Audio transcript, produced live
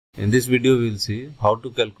In this video, we will see how to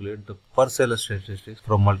calculate the per cell statistics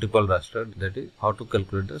from multiple raster, that is, how to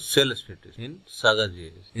calculate the cell statistics in SAGA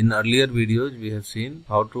GIS. In earlier videos, we have seen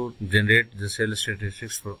how to generate the cell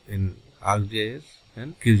statistics in ArcGIS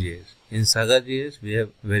and QGIS. In SAGA GIS, we have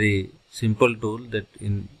very simple tool that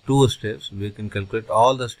in 2 steps we can calculate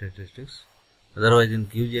all the statistics. Otherwise, in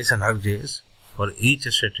QGIS and ArcGIS, for each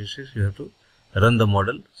statistics, you have to run the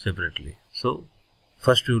model separately. So,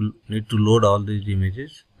 first you need to load all these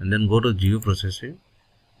images and then go to geoprocessing,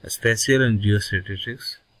 spatial and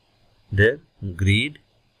geostatistics, there grid,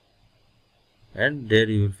 and there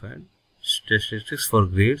you will find statistics for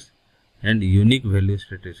grids and unique value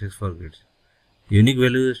statistics for grids. Unique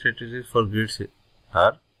value statistics for grids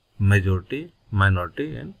are majority,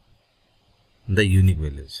 minority, and the unique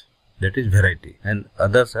values, that is variety, and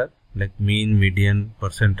others are like mean, median,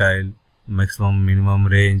 percentile, maximum, minimum,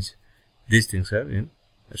 range. These things are in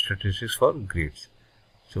statistics for grids.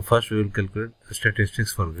 So first we will calculate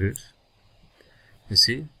statistics for grids. You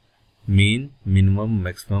see, mean, minimum,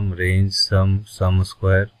 maximum, range, sum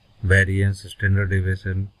square, variance, standard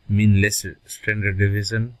deviation, mean less standard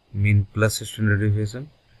deviation, mean plus standard deviation,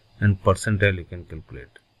 and percentile you can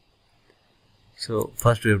calculate. So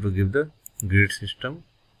first we have to give the grid system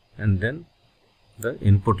and then the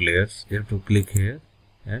input layers. You have to click here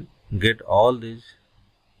and get all these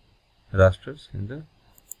rasters in the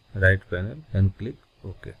right panel and click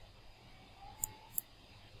OK.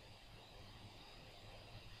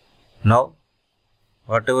 Now,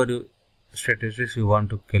 whatever statistics you want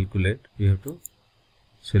to calculate, you have to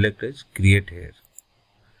select as create here.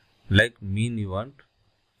 Like mean you want,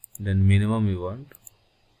 then minimum you want,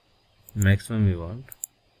 maximum you want,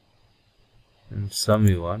 and sum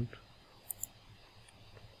you want,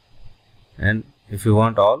 and if you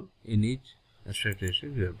want all in each statistic,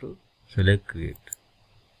 you have to select create.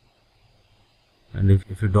 And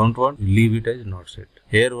if you don't want, leave it as not set.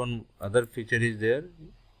 Here one other feature is there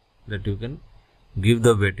that you can give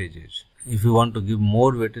the weightages. If you want to give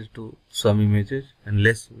more weightage to some images and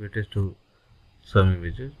less weightage to some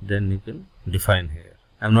images, then you can define here.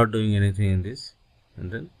 I am not doing anything in this,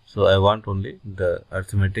 and then so I want only the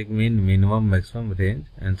arithmetic mean, minimum, maximum, range,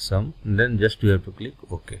 and sum, and then just you have to click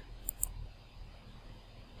OK.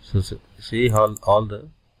 So see how all the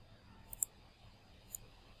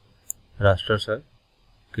rasters are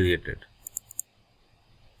created.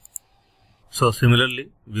 So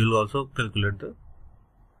similarly, we will also calculate the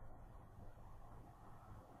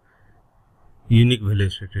unique value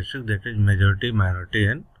statistics, that is majority, minority,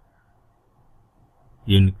 and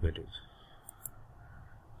unique values.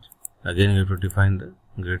 Again, you have to define the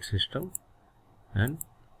grid system and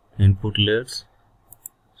input layers.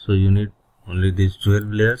 So you need only these 12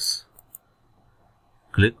 layers.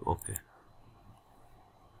 Click OK.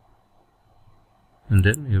 And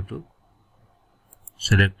then you have to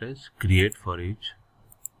select as create for each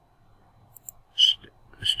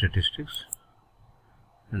statistics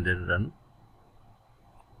and then run.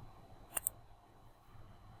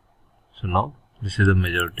 So now this is the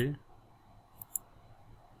majority,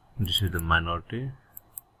 this is the minority,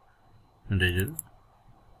 and this is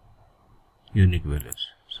unique values.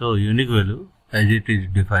 So unique value as it is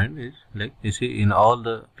defined is like, you see, in all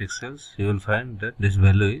the pixels you will find that this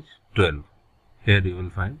value is 12. Here you will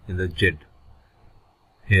find in the Z.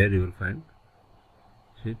 Here you will find,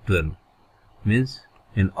 see, 12. Means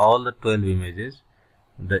in all the 12 images,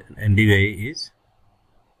 the NDVI is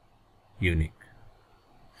unique.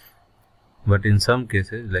 But in some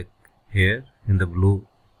cases, like here in the blue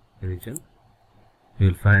region, you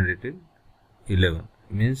will find it in 11.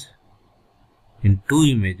 Means in 2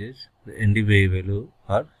 images, the NDVI value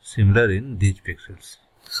are similar in these pixels.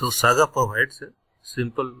 So SAGA provides a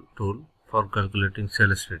simple tool for calculating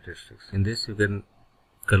cell statistics. In this, you can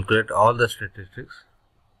calculate all the statistics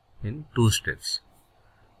in 2 steps.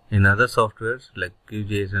 In other softwares like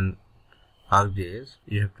QGIS and ArcGIS,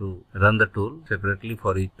 you have to run the tool separately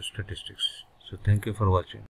for each statistics. So thank you for watching.